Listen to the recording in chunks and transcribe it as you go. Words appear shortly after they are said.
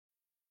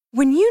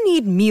When you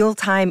need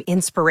mealtime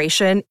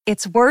inspiration,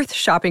 it's worth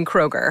shopping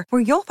Kroger,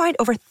 where you'll find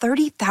over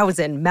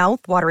 30,000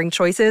 mouth-watering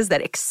choices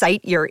that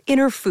excite your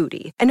inner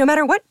foodie. And no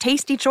matter what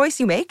tasty choice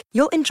you make,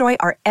 you'll enjoy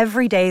our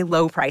everyday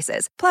low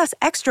prices, plus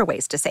extra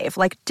ways to save,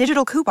 like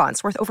digital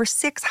coupons worth over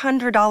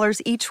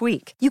 $600 each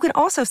week. You can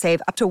also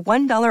save up to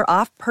 $1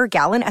 off per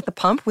gallon at the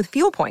pump with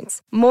fuel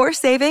points. More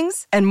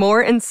savings and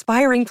more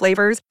inspiring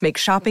flavors make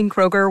shopping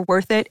Kroger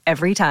worth it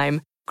every time.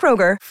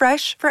 Kroger,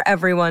 fresh for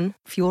everyone.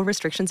 Fuel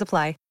restrictions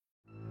apply.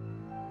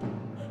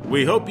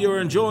 We hope you're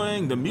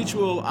enjoying the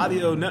Mutual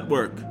Audio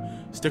Network.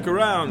 Stick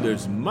around,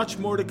 there's much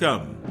more to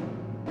come.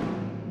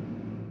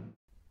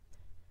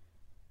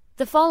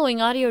 The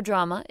following audio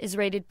drama is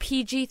rated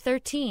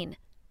PG-13,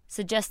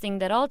 suggesting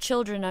that all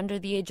children under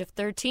the age of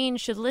 13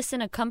 should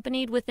listen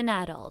accompanied with an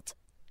adult.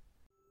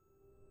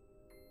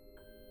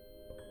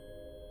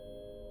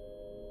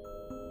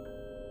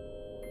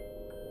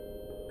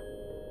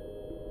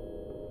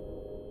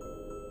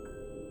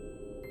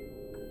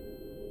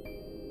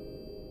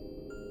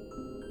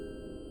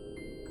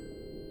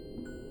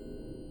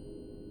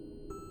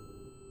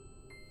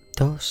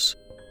 Those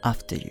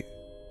after you.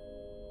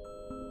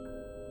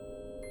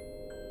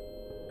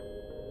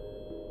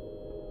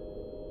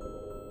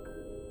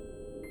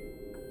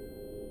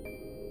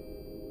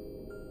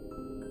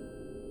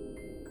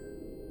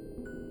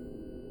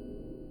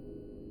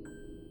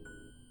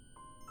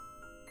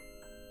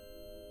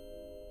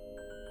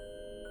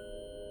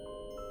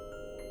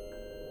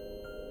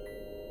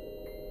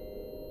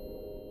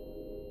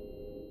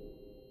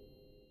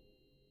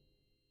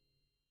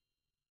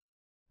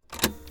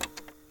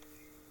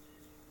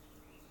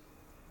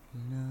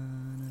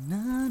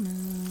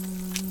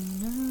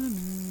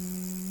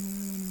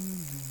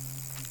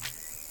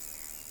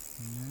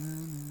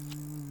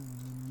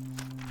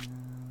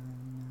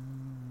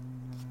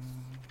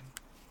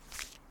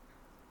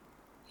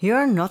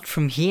 You're not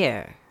from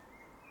here.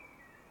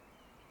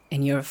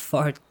 And you're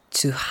far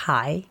too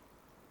high?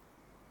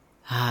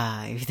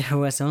 If there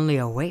was only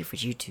a way for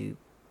you to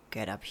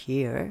get up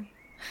here.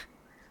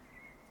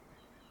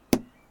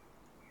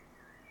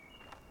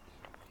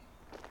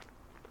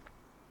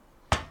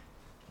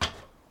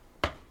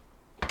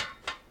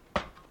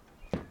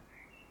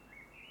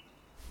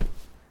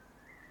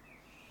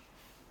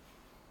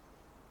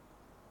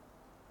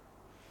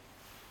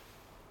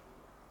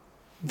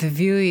 The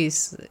view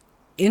is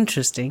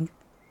interesting.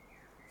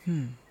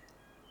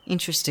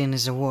 Interesting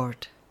is a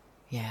word.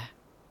 Yeah.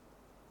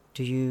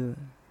 Do you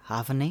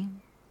have a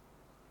name?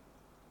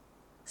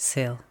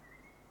 Sil.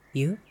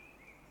 You?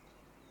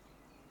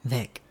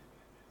 Vic.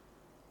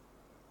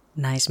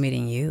 Nice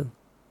meeting you,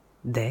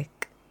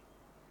 Dick.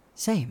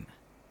 Same.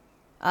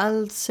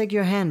 I'll shake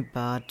your hand,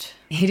 but...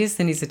 It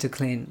isn't easy to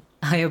clean.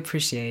 I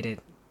appreciate it.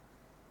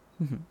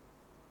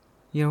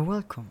 You're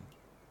welcome.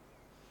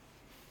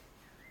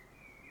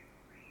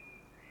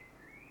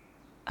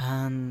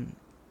 And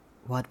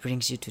what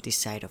brings you to this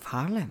side of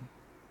Harlem,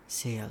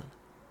 Sil?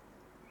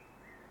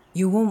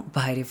 You won't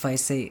bite if I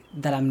say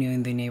that I'm new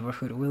in the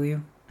neighborhood, will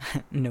you?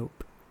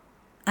 Nope.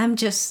 I'm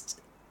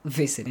just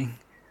visiting.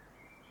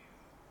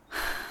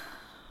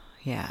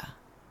 Yeah.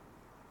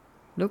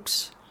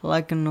 Looks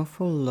like an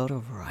awful lot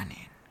of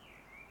running.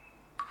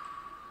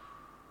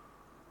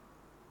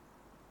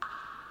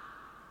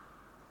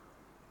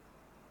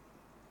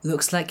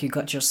 Looks like you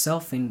got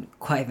yourself in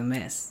quite a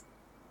mess.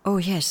 Oh,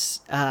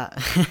 yes. I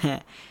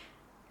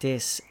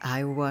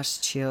was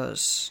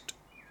just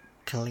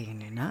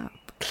cleaning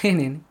up.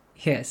 Cleaning?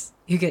 Yes.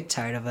 You get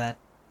tired of that.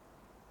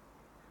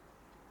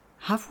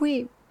 Have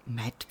we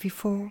met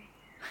before?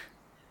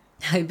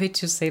 I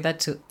bet you say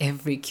that to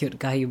every cute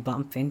guy you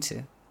bump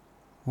into.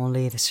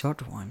 Only the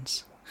short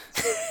ones.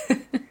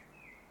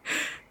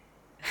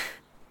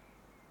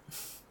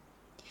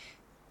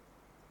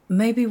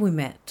 Maybe we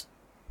met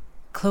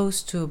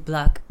close to a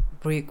black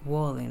brick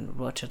wall in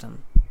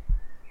Rotterdam.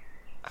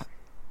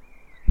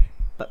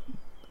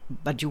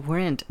 But you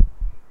weren't.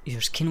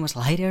 Your skin was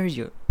lighter,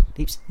 your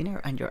lips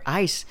thinner, and your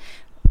eyes,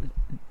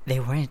 they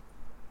weren't.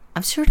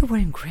 I'm sure they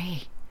weren't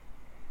grey.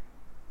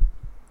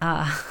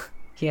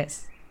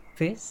 Yes.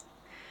 This?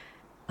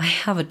 I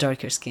have a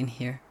darker skin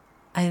here.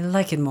 I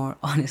like it more,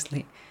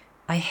 honestly.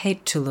 I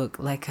hate to look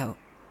like a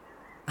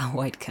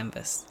white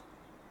canvas.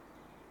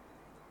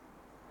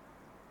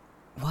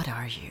 What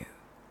are you?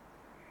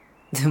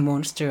 The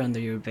monster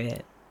under your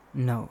bed?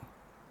 No.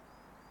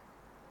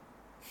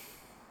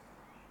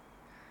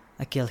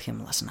 I killed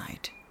him last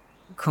night.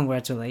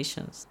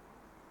 Congratulations.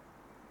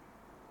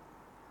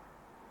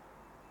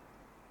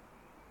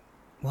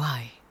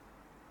 Why?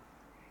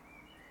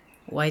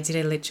 Why did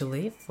I let you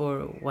live,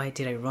 or why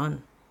did I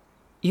run?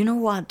 You know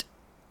what?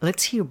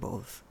 Let's hear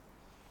both.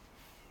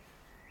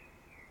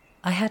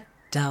 I had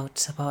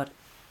doubts about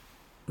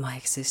my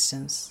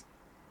existence.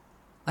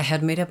 I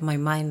had made up my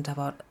mind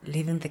about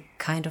living the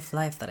kind of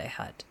life that I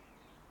had,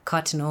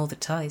 cutting all the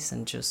ties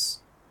and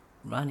just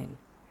running.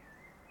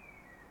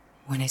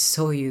 When I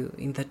saw you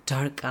in the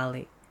dark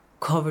alley,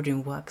 covered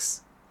in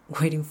wax,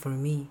 waiting for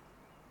me,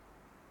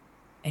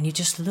 and you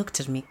just looked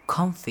at me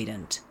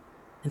confident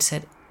and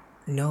said,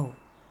 no.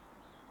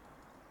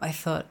 I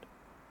thought,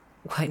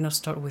 why not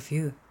start with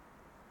you?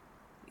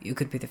 You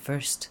could be the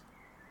first.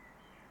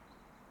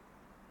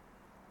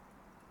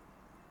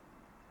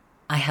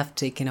 I have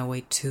taken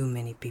away too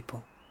many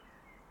people.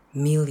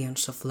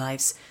 Millions of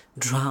lives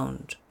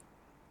drowned,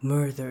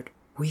 murdered,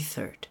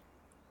 withered.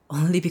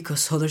 Only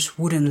because others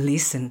wouldn't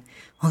listen.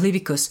 Only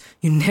because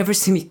you never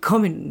see me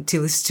coming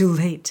until it's too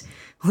late.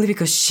 Only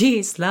because she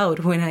is loud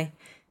when I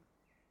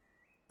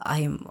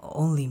am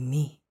only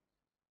me.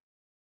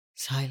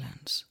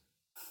 Silence.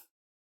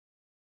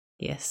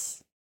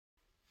 Yes.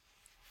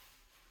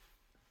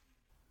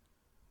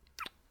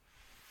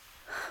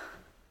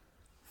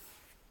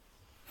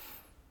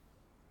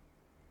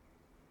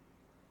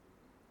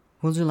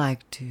 Would you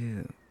like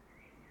to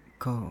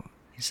go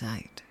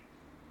inside?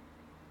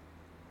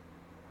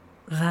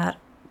 That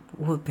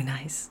would be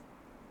nice.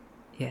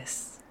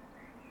 Yes.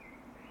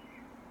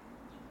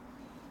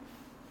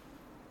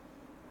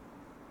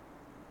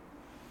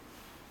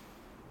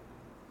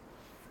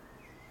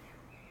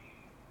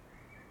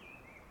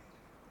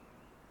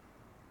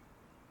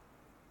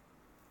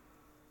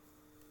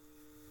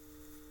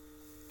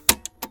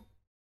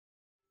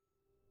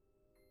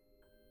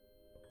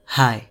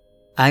 Hi,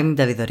 I'm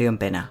David Orion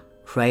Pena,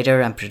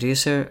 writer and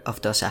producer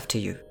of Thus After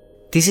You.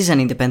 This is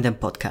an independent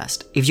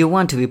podcast. If you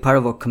want to be part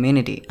of our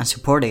community and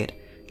support it,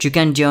 you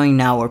can join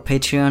now our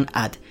Patreon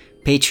at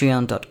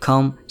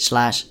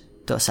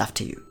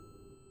patreon.com/thusafteryou.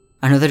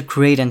 Another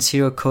great and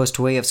zero-cost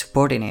way of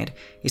supporting it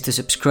is to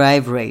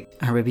subscribe, rate,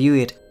 and review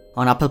it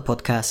on Apple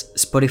Podcasts,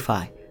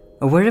 Spotify,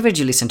 or wherever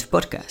you listen to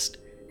podcasts,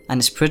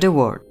 and spread the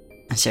word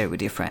and share it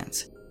with your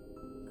friends.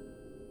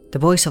 The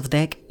voice of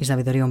Deck is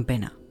David Orion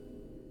Pena.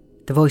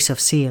 The voice of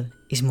Seal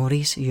is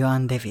Maurice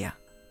Joan Devia.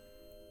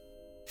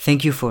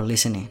 Thank you for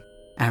listening,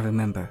 and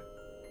remember,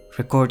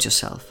 record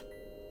yourself.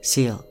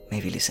 Seal may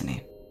be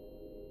listening.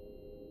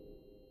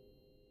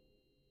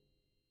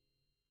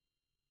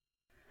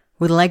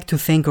 We'd like to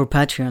thank our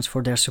Patreons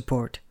for their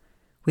support.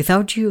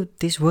 Without you,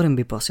 this wouldn't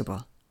be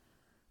possible.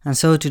 And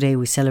so today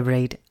we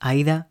celebrate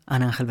Aida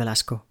and Angel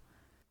Velasco.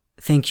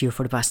 Thank you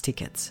for the past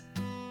tickets.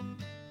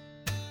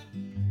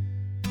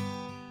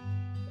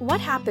 What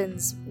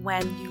happens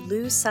when you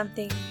lose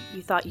something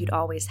you thought you'd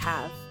always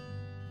have?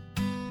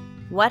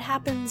 What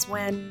happens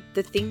when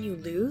the thing you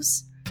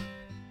lose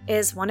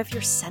is one of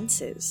your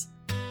senses?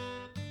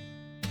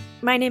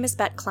 My name is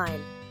Bet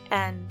Klein,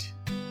 and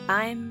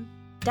I'm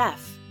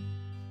deaf.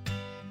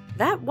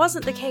 That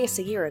wasn't the case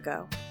a year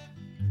ago.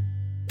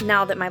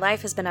 Now that my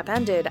life has been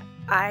upended,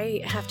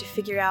 I have to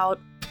figure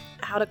out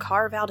how to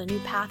carve out a new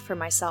path for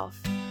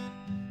myself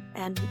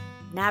and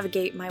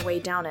navigate my way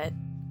down it.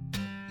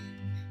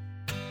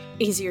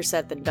 Easier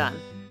said than done.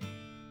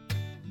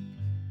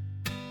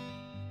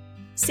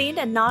 Seen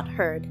and Not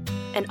Heard,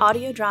 an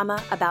audio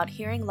drama about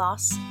hearing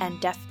loss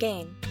and deaf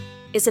gain,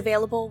 is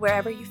available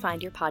wherever you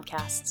find your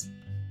podcasts.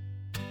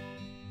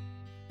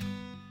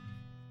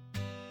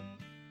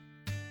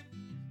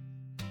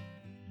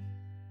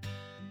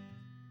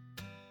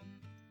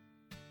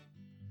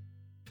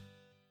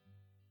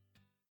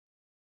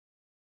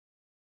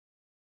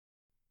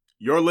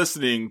 You're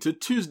listening to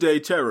Tuesday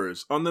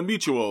Terrors on the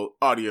Mutual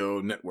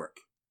Audio Network.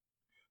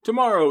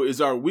 Tomorrow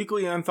is our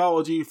weekly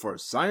anthology for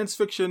science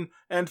fiction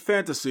and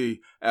fantasy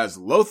as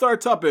Lothar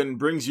Tuppen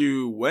brings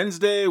you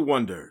Wednesday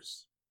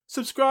Wonders.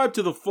 Subscribe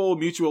to the full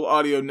Mutual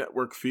Audio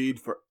Network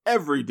feed for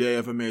every day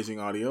of amazing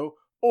audio,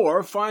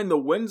 or find the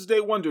Wednesday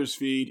Wonders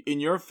feed in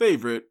your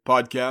favorite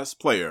podcast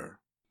player.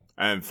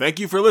 And thank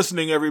you for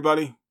listening,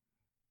 everybody.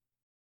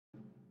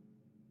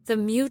 The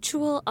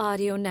Mutual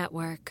Audio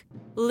Network.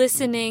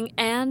 Listening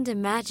and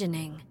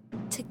imagining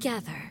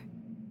together.